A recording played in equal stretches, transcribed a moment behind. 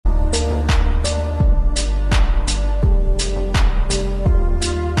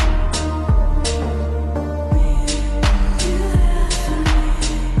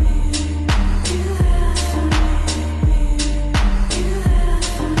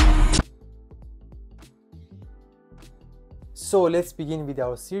So let's begin with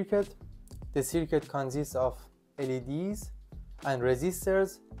our circuit. The circuit consists of LEDs and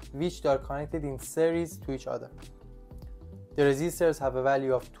resistors which are connected in series to each other. The resistors have a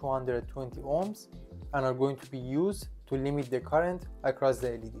value of 220 ohms and are going to be used to limit the current across the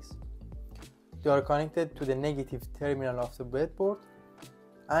LEDs. They are connected to the negative terminal of the breadboard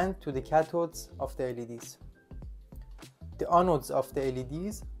and to the cathodes of the LEDs. The anodes of the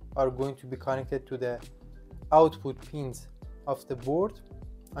LEDs are going to be connected to the output pins of the board.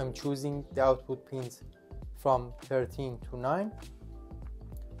 I'm choosing the output pins from 13 to 9,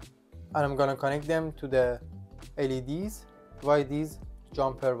 and I'm gonna connect them to the LEDs via these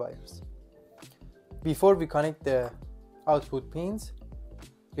jumper wires. Before we connect the output pins,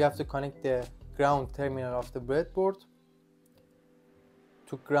 we have to connect the ground terminal of the breadboard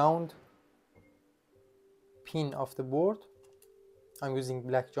to ground pin of the board. I'm using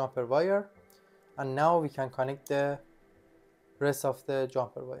black jumper wire, and now we can connect the rest of the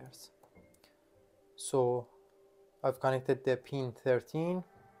jumper wires. So I've connected the pin 13,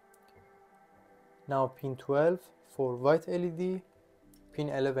 now pin 12 for white LED, pin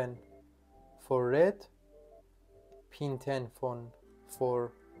 11 for red, pin 10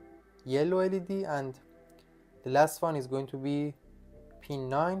 for yellow LED, and the last one is going to be pin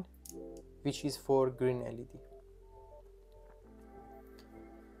 9, which is for green LED.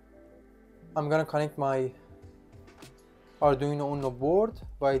 I'm gonna connect my Arduino Uno board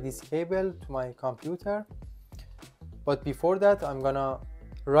via this cable to my computer, but before that I'm gonna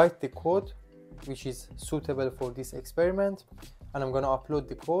write the code which is suitable for this experiment, and I'm gonna upload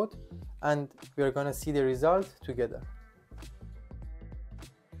the code and we are gonna see the result together.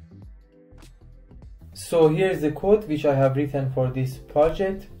 So here's the code which I have written for this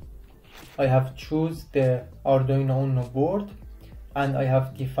project. I have chosen the Arduino Uno board and I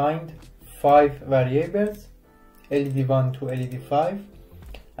have defined 5 variables, LED1 to LED5,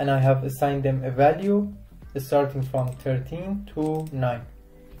 and I have assigned them a value starting from 13 to 9.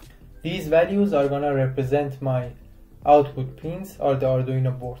 These values are gonna represent my output pins or the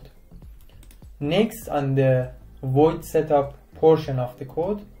Arduino board. Next, on the void setup portion of the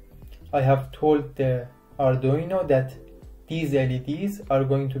code, I have told the Arduino that these LEDs are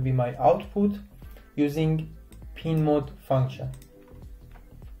going to be my output using pin mode function.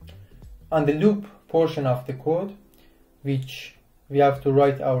 On the loop portion of the code, which we have to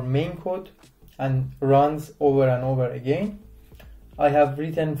write our main code and runs over and over again, I have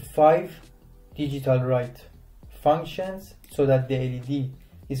written 5 digital write functions so that the LED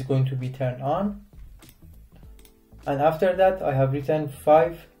is going to be turned on, and after that I have written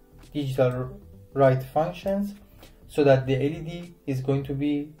 5 digital write functions so that the LED is going to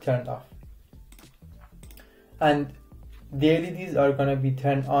be turned off. And the LEDs are going to be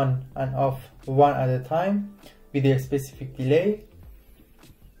turned on and off one at a time with a specific delay.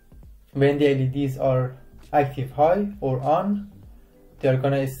 When the LEDs are active high or on, they are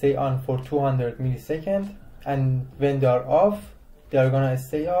going to stay on for 200 milliseconds, and when they are off, they are going to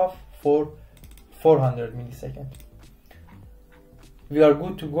stay off for 400 milliseconds. We are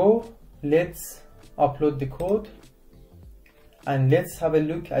good to go. Let's upload the code and let's have a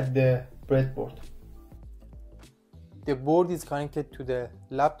look at the breadboard. The board is connected to the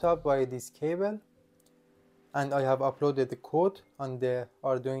laptop via this cable, and I have uploaded the code on the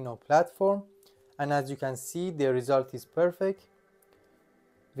Arduino platform, and as you can see, the result is perfect.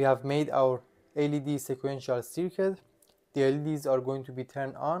 We have made our LED sequential circuit. The LEDs are going to be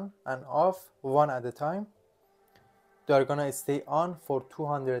turned on and off one at a time. They are gonna stay on for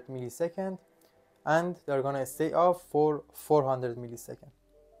 200 milliseconds and they are gonna stay off for 400 milliseconds.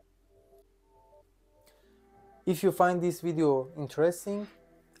 If you find this video interesting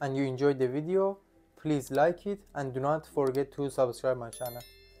and you enjoyed the video, please like it and do not forget to subscribe my channel.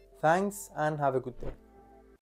 Thanks and have a good day.